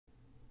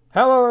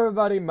Hello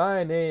everybody,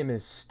 my name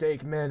is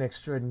Steakman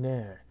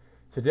Extraordinaire.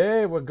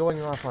 Today we're going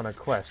off on a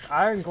quest.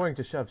 I'm going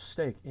to shove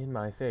steak in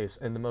my face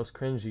in the most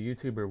cringy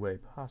YouTuber way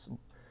possible.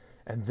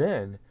 And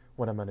then,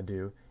 what I'm going to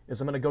do is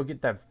I'm going to go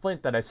get that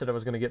flint that I said I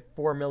was going to get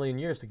 4 million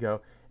years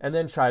ago, and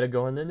then try to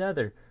go in the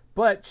nether.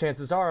 But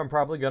chances are I'm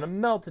probably going to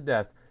melt to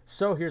death.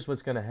 So here's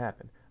what's going to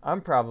happen.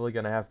 I'm probably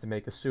going to have to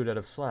make a suit out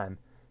of slime.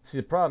 See,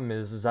 the problem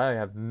is I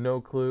have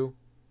no clue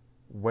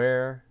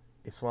where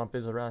a swamp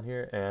is around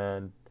here,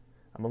 and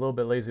I'm a little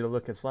bit lazy to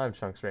look at slime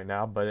chunks right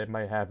now, but it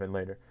might happen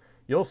later.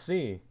 You'll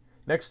see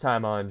next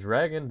time on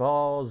Dragon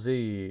Ball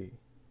Z.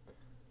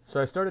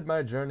 So I started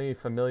my journey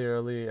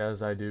familiarly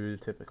as I do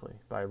typically,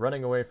 by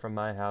running away from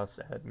my house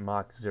at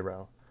Mach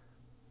 0.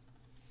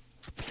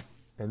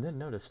 And then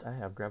noticed I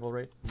have gravel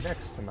right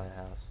next to my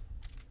house.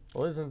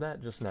 Well, isn't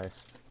that just nice?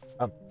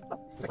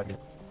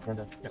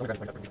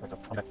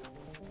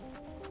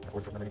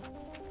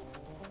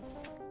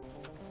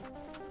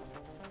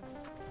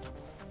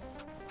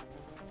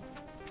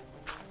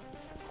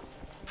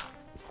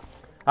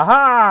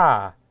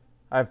 Aha!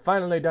 I've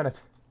finally done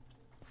it.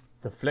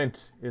 The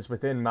flint is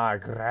within my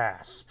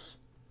grasps.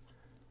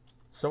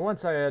 So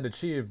once I had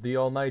achieved the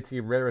almighty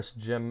rarest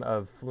gem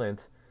of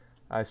flint,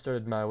 I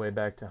started my way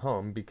back to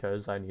home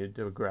because I needed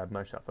to grab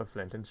myself a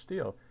flint and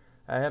steel.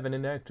 I have an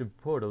inactive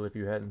portal if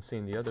you hadn't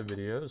seen the other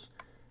videos,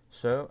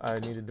 so I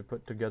needed to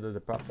put together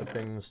the proper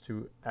things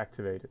to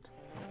activate it.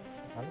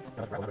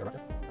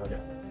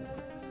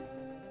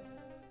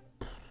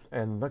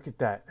 And look at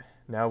that.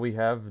 Now we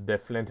have the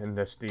flint and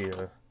the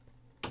steel.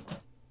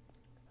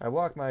 I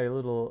walk my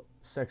little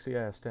sexy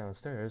ass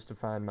downstairs to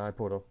find my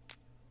portal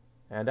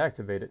and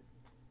activate it.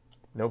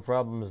 No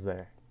problems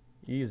there.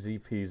 Easy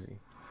peasy.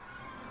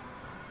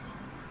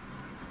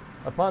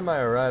 Upon my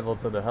arrival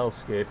to the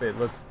hellscape, it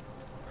looked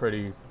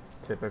pretty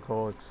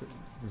typical.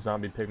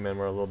 Zombie pigmen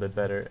were a little bit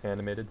better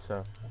animated,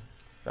 so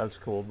that was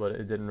cool, but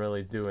it didn't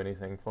really do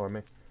anything for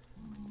me.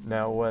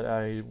 Now what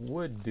I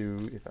would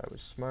do if I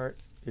was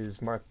smart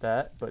is mark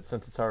that, but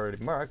since it's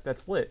already marked,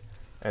 that's lit.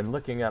 And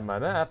looking at my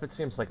map, it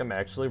seems like I'm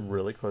actually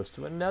really close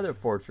to another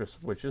fortress,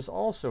 which is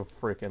also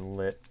freaking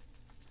lit.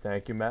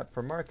 Thank you, map,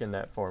 for marking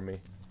that for me.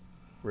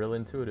 Real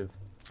intuitive.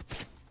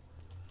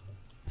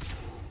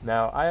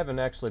 Now, I haven't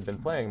actually been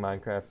playing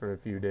Minecraft for a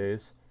few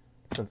days.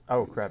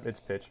 Oh crap, it's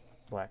pitch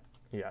black.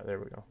 Yeah, there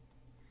we go.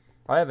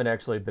 I haven't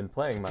actually been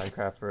playing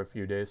Minecraft for a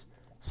few days,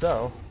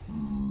 so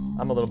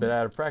I'm a little bit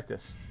out of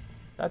practice.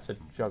 That's a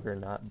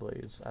juggernaut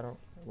blaze. I don't...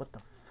 What the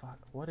fuck?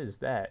 What is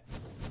that?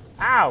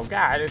 Ow,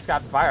 God, it's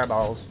got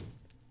fireballs.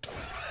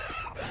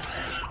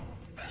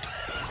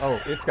 Oh,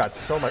 it's got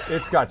so much health.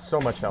 It's got so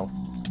much health.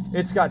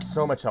 It's got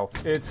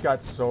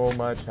so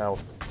much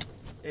health.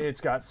 It's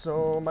got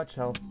so much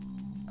health.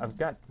 I've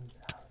got...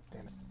 Oh,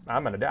 damn it.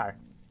 I'm gonna die.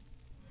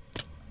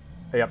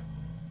 Yep.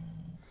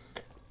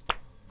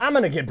 I'm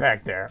gonna get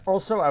back there.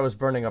 Also, I was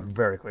burning up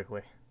very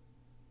quickly.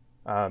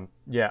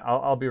 Yeah,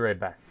 I'll be right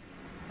back.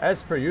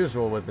 As per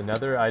usual with the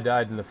nether, I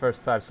died in the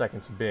first 5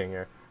 seconds of being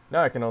here.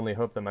 Now I can only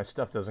hope that my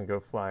stuff doesn't go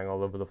flying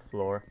all over the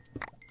floor.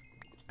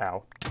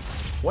 Ow.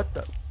 What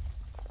the...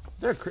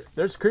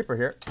 There's a creeper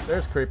here.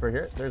 There's a creeper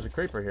here. There's a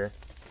creeper here.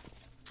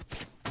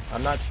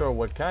 I'm not sure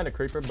what kind of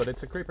creeper, but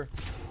it's a creeper.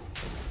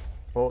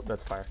 Oh,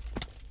 that's fire.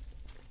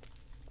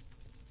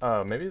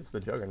 Oh, maybe it's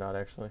the juggernaut,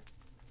 actually.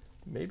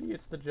 Maybe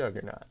it's the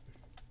juggernaut.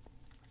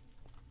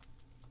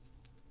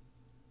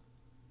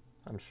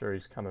 I'm sure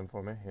he's coming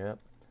for me. Yep.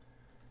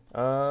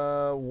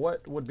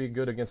 What would be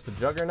good against a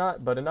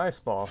juggernaut but an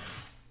ice ball?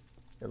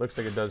 It looks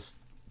like it does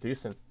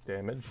decent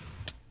damage.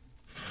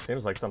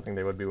 Seems like something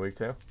they would be weak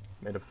to.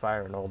 Made of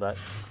fire and all that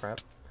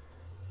crap.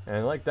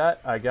 And like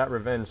that, I got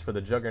revenge for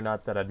the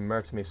juggernaut that had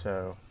murked me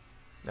so.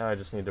 Now I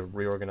just need to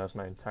reorganize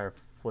my entire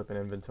flippin'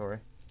 inventory.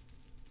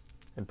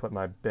 And put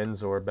my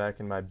Benzor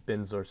back in my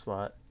Benzor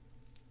slot.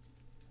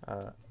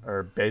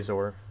 Or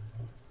Bezor.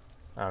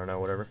 I don't know,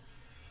 whatever.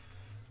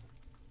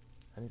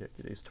 I need to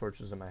get these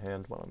torches in my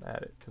hand while I'm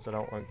at it, because I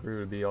don't want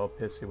Gru to be all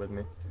pissy with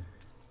me.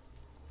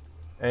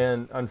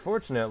 And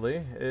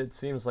unfortunately, it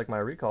seems like my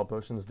recall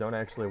potions don't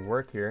actually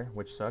work here,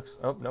 which sucks.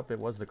 Oh, nope, it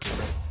was the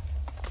creeper.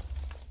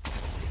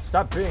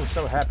 Stop being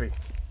so happy.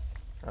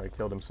 Oh, he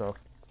killed himself.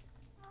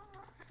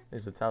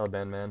 He's a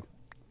Taliban man.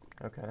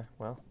 Okay,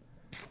 well,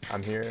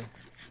 I'm here.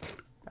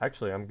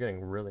 Actually, I'm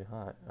getting really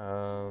hot.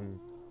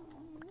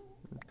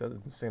 It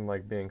doesn't seem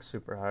like being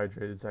super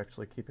hydrated is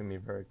actually keeping me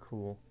very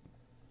cool.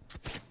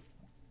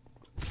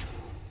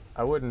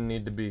 I wouldn't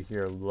need to be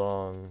here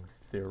long,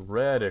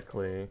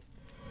 theoretically,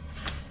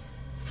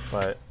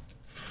 but,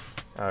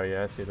 oh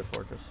yeah, I see the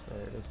fortress,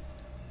 there it is.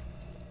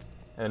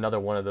 And another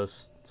one of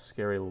those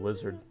scary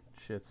lizard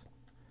shits.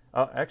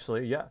 Oh,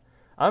 actually, yeah,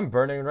 I'm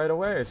burning right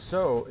away,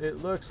 so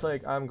it looks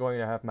like I'm going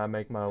to have to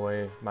make my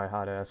way, my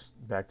hot ass,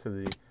 back to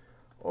the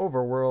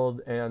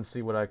overworld and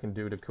see what I can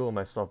do to cool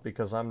myself,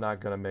 because I'm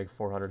not going to make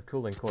 400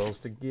 cooling coils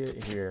to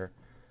get here.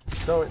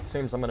 So it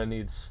seems I'm going to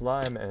need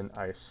slime and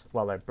ice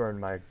while I burn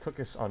my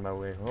tuchus on my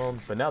way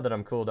home. But now that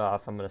I'm cooled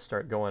off, I'm going to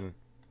start going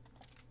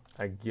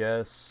I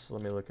guess,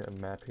 let me look at a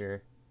map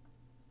here.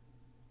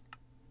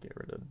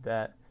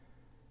 that.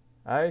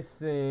 I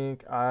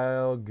think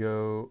I'll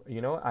go,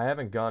 you know what, I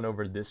haven't gone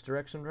over this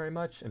direction very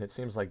much, and it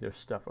seems like there's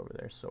stuff over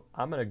there, so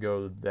I'm gonna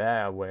go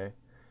that way,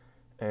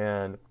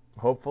 and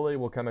hopefully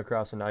we'll come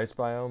across an ice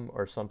biome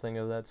or something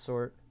of that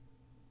sort.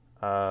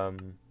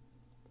 I'm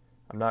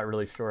not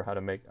really sure how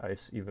to make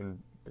ice even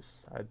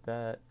beside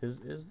that.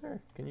 Is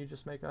there? Can you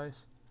just make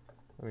ice?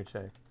 Let me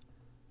check.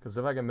 Because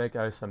if I can make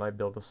ice, I might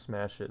be able to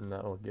smash it, and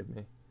that'll give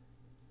me...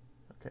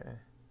 Okay.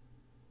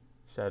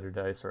 Shattered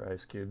ice or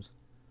ice cubes.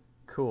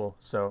 Cool.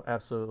 So,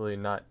 absolutely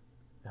not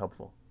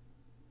helpful.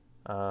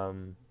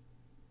 You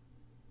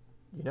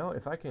know,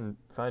 if I can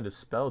find a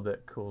spell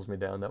that cools me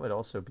down, that would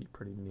also be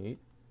pretty neat.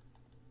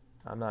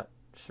 I'm not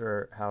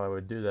sure how I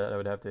would do that. I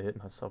would have to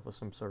hit myself with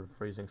some sort of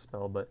freezing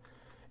spell, but...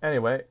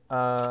 Anyway,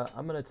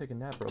 I'm going to take a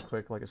nap real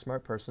quick like a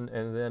smart person,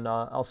 and then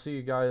I'll see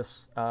you guys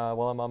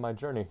while I'm on my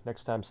journey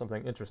next time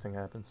something interesting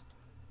happens.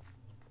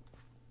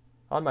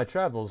 On my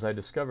travels, I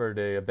discovered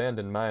a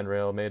abandoned mine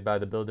rail made by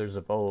the builders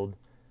of old.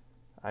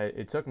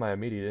 It took my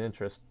immediate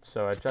interest,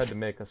 so I tried to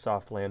make a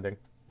soft landing.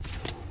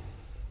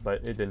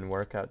 But it didn't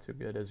work out too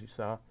good, as you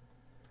saw.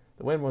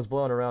 The wind was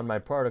blowing around my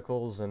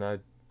particles, and I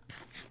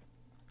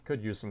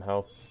could use some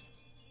health.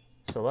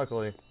 So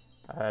luckily,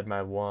 I had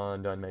my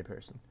wand on my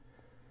person.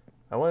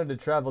 I wanted to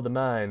travel the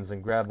mines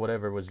and grab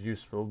whatever was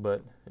useful,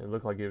 but it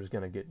looked like it was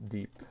going to get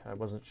deep. I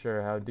wasn't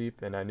sure how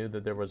deep, and I knew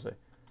that there was a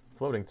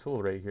floating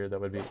tool right here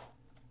that would be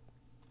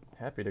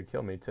happy to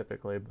kill me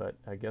typically, but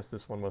I guess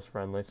this one was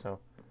friendly, so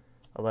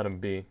I let him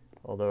be,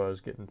 although I was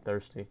getting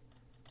thirsty.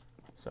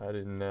 So I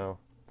didn't know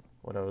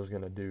what I was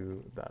going to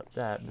do about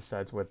that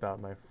besides whip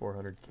out my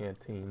 400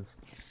 canteens.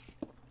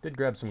 Did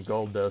grab some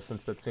gold though,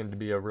 since that seemed to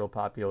be a real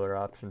popular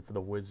option for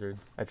the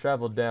wizards. I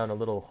traveled down a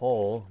little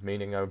hole,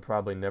 meaning I would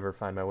probably never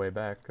find my way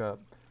back up,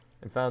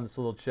 and found this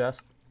little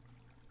chest.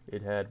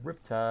 It had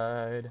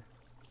Riptide.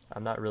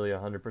 I'm not really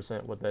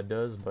 100% what that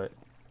does, but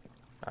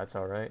that's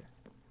alright.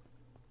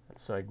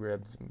 So I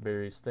grabbed some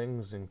various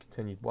things and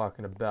continued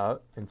walking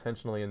about,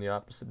 intentionally in the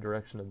opposite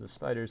direction of the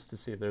spiders to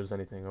see if there was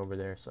anything over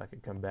there so I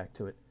could come back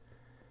to it.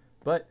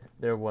 But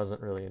there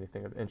wasn't really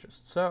anything of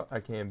interest, so I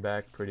came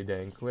back pretty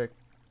dang quick.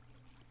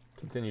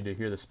 Continued to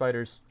hear the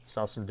spiders,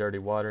 saw some dirty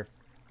water.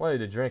 Wanted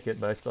to drink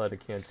it, but I still had a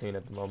canteen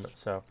at the moment,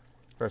 so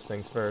first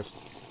things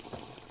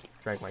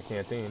first, drank my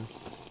canteen.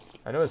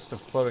 I noticed a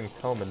floating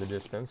tome in the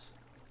distance.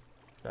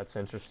 That's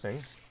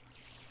interesting.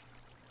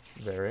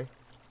 Very.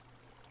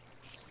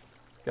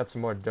 Got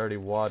some more dirty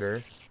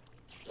water.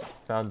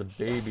 Found the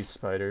baby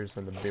spiders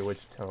in the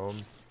bewitched tome.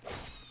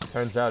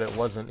 Turns out it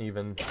wasn't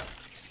even,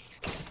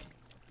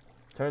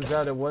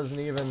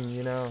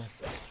 you know,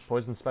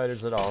 poison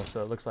spiders at all,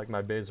 so it looks like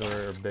my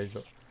Bezor or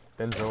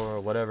Benzor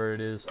or whatever it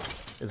is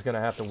going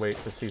to have to wait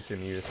to see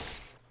some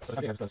use.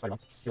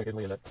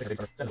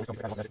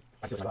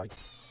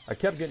 I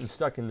kept getting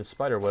stuck in the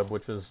spider web,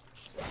 which was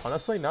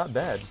honestly not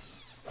bad,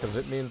 because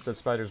it means the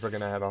spiders were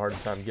going to have a hard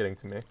time getting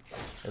to me,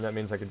 and that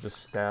means I could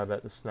just stab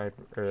at the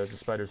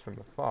spiders from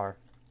afar.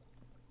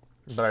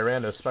 But I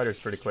ran to spiders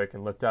pretty quick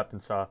and looked up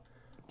and saw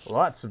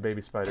lots of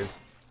baby spiders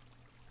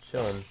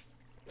chilling.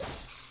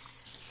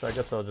 So I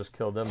guess I'll just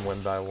kill them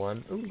one by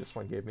one. Ooh, this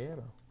one gave me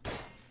ammo.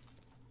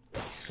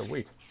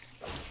 Sweet.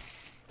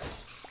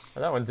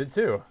 And that one did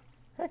too.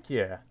 Heck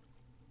yeah.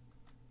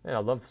 Man, I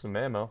love some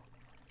ammo.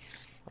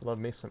 I love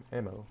me some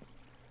ammo.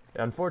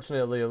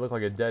 Unfortunately, it looked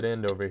like a dead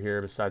end over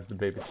here besides the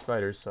baby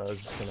spiders, so I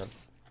was just gonna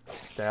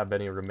stab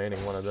any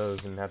remaining one of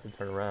those and have to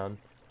turn around.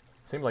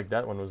 It seemed like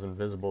that one was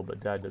invisible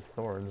but died to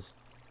thorns.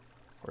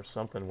 Or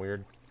something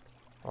weird.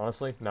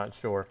 Honestly, not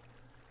sure.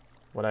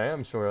 What I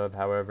am sure of,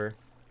 however,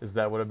 is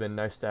that would have been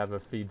nice to have a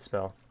feed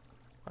spell.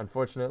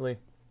 Unfortunately,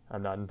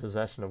 I'm not in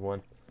possession of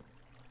one.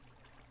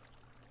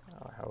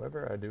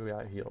 However, I do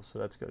got heals, so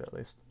that's good at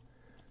least.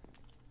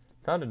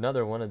 Found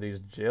another one of these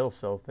jail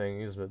cell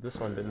thingies, but this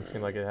one didn't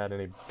seem like it had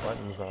any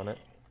buttons on it.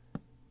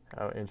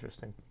 How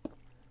interesting.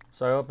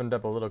 So I opened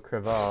up a little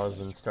crevasse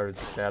and started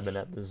stabbing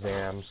at the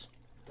Zams,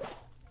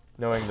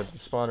 knowing that the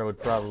spawner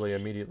would probably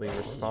immediately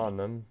respawn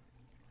them.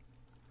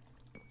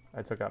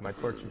 I took out my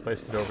torch and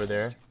placed it over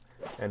there,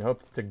 and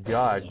hoped to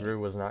God Gru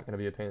was not going to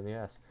be a pain in the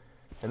ass.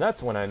 And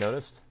that's when I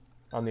noticed,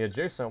 on the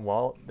adjacent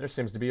wall, there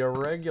seems to be a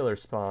regular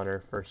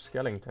spawner for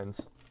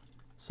skeletons.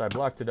 So I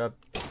blocked it up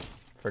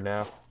for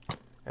now.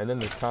 And then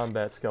the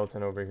combat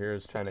skeleton over here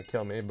is trying to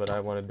kill me, but I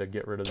wanted to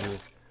get rid of the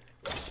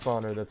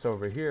spawner that's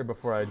over here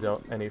before I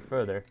dealt any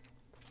further.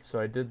 So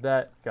I did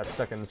that, got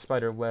stuck in the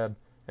spider web,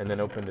 and then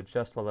opened the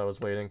chest while I was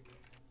waiting.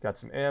 Got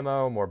some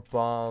ammo, more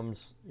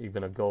bombs,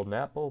 even a golden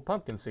apple,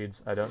 pumpkin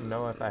seeds. I don't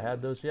know if I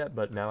had those yet,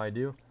 but now I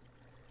do.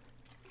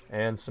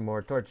 And some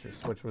more torches,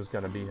 which was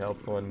going to be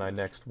helpful in my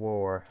next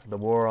war. The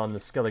war on the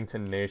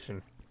Skeleton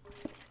Nation.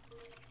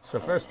 So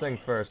first thing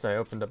first, I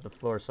opened up the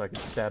floor so I could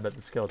stab at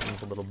the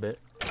skeletons a little bit.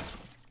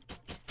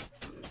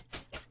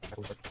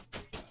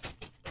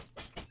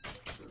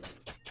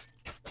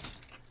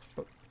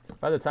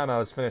 By the time I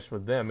was finished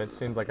with them, it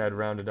seemed like I'd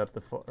rounded up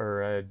the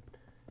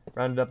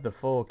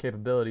full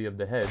capability of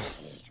the head,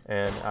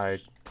 and I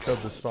killed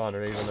the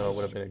spawner, even though it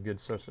would have been a good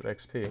source of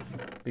XP.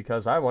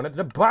 Because I wanted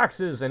the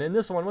boxes, and in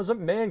this one was a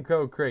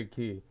Manco crate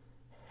key.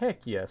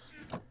 Heck yes.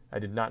 I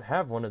did not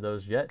have one of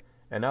those yet,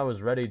 and I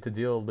was ready to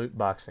deal loot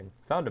boxing.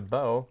 Found a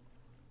bow,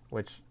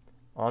 which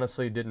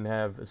honestly didn't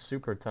have a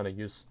super ton of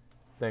use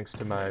thanks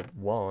to my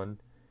wand.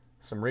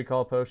 Some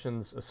recall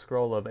potions, a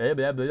scroll of... Don't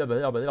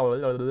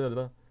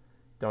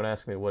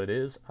ask me what it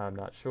is, I'm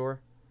not sure.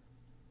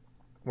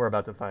 We're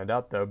about to find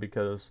out though,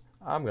 because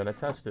I'm gonna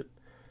test it.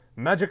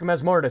 Magic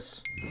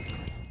Mesmortis!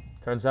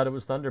 Turns out it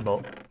was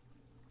Thunderbolt.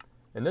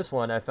 In this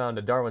one, I found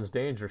a Darwin's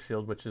Danger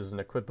Shield, which is an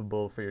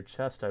equipable for your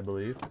chest, I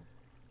believe.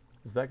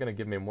 Is that gonna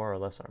give me more or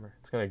less armor?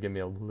 It's gonna give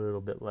me a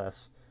little bit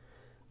less.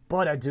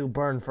 But I do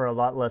burn for a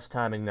lot less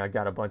time, and I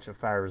got a bunch of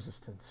fire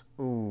resistance.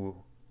 Ooh.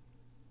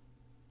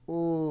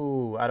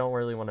 Ooh, I don't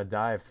really want to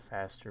die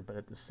faster, but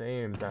at the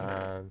same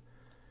time...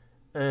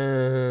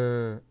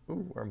 ooh,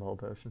 wormhole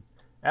potion.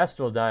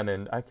 Astral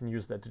Diamond, I can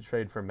use that to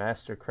trade for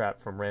master crap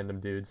from random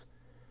dudes.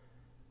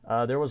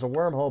 There was a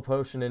wormhole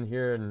potion in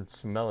here and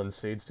some melon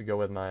seeds to go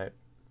with my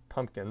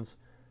pumpkins.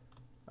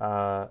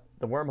 The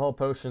wormhole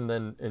potion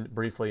then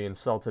briefly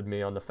insulted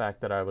me on the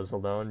fact that I was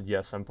alone.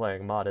 Yes, I'm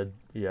playing modded.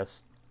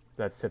 Yes,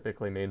 that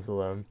typically means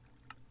alone.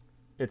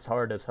 It's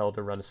hard as hell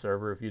to run a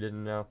server if you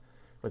didn't know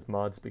with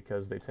mods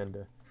because they tend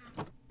to,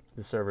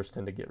 the servers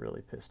tend to get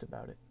really pissed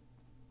about it.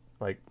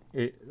 Like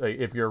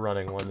if you're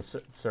running one,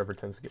 the server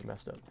tends to get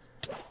messed up.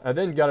 I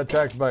then got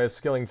attacked by a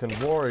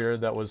Skellington warrior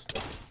that was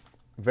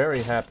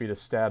very happy to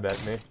stab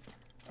at me.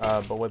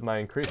 But with my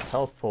increased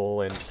health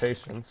pool and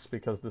patience,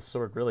 because this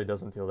sword really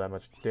doesn't deal that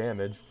much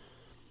damage,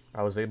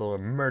 I was able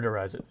to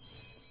murderize it.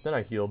 Then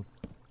I healed.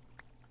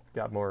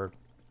 Got more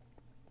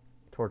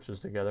torches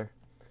together.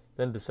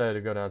 Then decided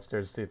to go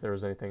downstairs to see if there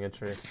was anything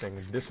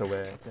interesting this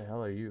way. What the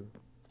hell are you?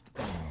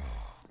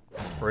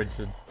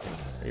 Frigid.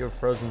 Are you a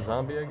frozen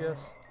zombie, I guess?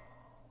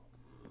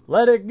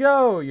 Let it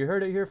go! You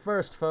heard it here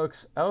first,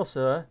 folks.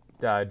 Elsa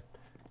died.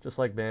 Just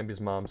like Bambi's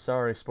mom.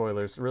 Sorry,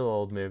 spoilers. Real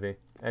old movie.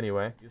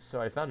 Anyway,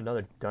 so I found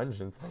another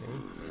dungeon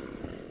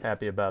thing.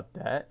 Happy about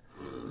that.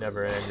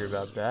 Never angry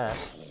about that.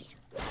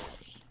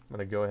 I'm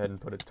gonna go ahead and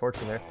put a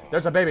torch in there.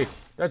 There's a baby!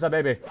 There's a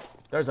baby!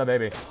 There's a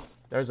baby!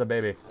 There's a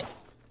baby.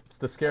 It's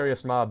the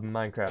scariest mob in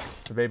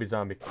Minecraft. It's a baby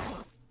zombie.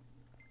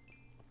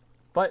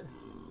 But,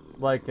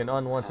 like an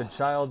unwanted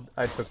child,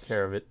 I took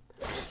care of it.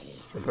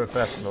 The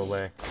professional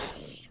way.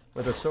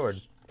 With a sword.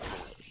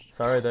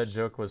 Sorry that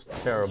joke was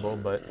terrible,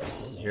 but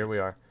here we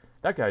are.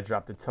 That guy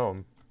dropped a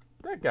tome.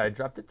 That guy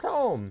dropped a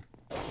tome!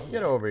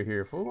 Get over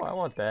here, fool. I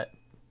want that.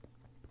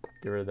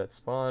 Get rid of that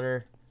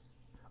spawner.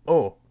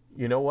 Oh,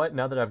 you know what?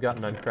 Now that I've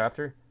gotten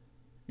Uncrafter,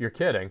 you're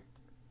kidding.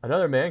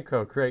 Another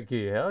Manco crate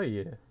key. Hell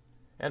yeah.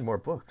 And more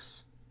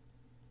books.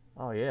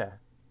 Oh yeah.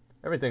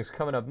 Everything's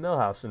coming up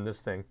Millhouse in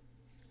this thing.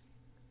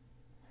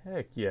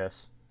 Heck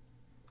yes.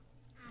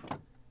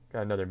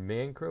 Got another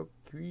Manco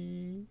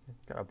key.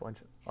 Got a bunch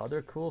of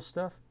other cool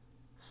stuff.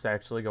 It's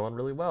actually going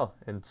really well.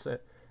 And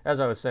as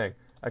I was saying,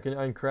 I can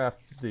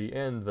uncraft the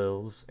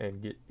anvils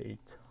and get a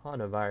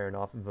ton of iron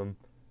off of them.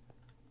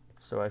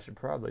 So I should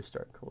probably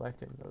start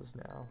collecting those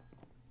now.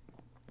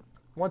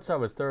 Once I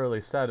was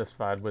thoroughly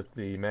satisfied with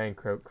the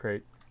Manco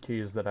crate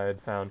keys that I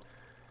had found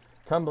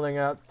tumbling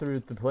out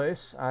through the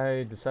place,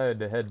 I decided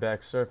to head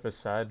back surface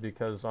side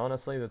because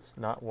honestly that's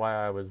not why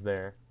I was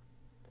there.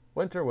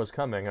 Winter was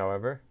coming,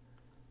 however,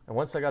 and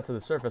once I got to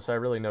the surface I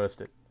really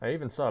noticed it. I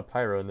even saw a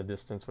pyro in the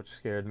distance, which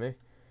scared me.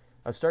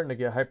 I was starting to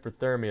get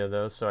hyperthermia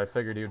though, so I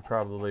figured he would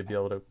probably be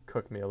able to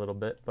cook me a little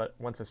bit, but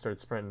once I started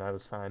sprinting I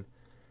was fine.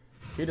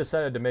 He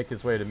decided to make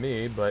his way to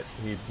me, but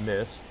he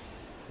missed.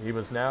 He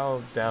was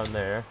now down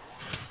there,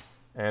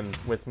 and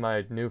with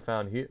my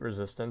newfound heat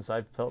resistance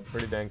I felt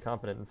pretty dang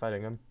confident in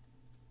fighting him.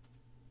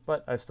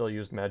 But I still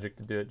used magic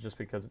to do it just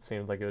because it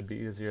seemed like it would be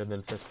easier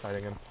than fist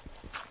fighting him.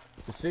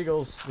 The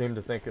seagulls seemed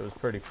to think it was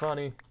pretty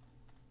funny,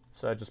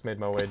 so I just made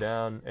my way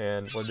down,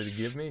 and what did he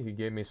give me? He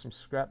gave me some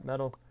scrap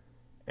metal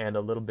and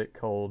a little bit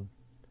cold.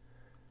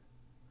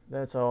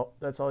 That's all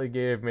he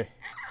gave me.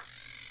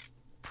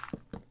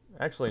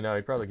 Actually, no,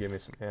 he probably gave me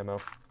some ammo.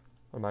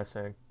 What am I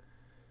saying?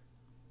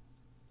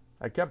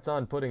 I kept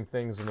on putting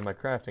things into my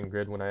crafting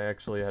grid when I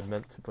actually had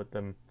meant to put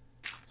them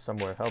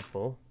somewhere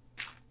helpful,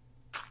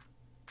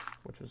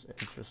 which was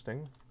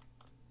interesting,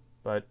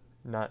 but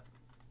not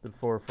the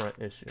forefront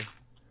issue.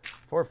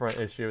 Forefront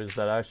issue is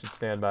that I should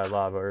stand by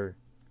lava or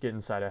get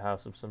inside a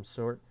house of some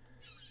sort,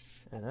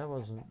 and I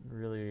wasn't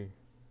really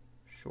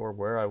sure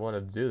where I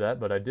wanted to do that,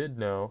 but I did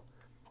know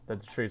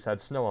that the trees had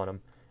snow on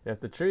them. And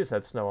if the trees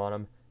had snow on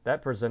them,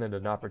 that presented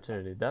an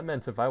opportunity. That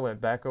meant if I went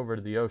back over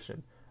to the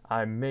ocean,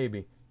 I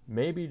maybe,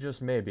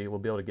 just maybe, will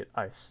be able to get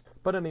ice.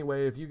 But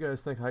anyway, if you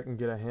guys think I can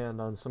get a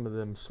hand on some of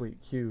them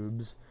sweet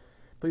cubes,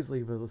 please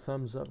leave a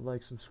thumbs up,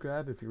 like,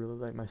 subscribe. If you really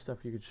like my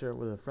stuff, you could share it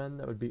with a friend.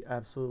 That would be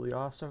absolutely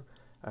awesome.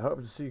 I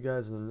hope to see you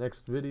guys in the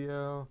next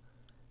video.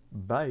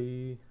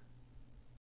 Bye.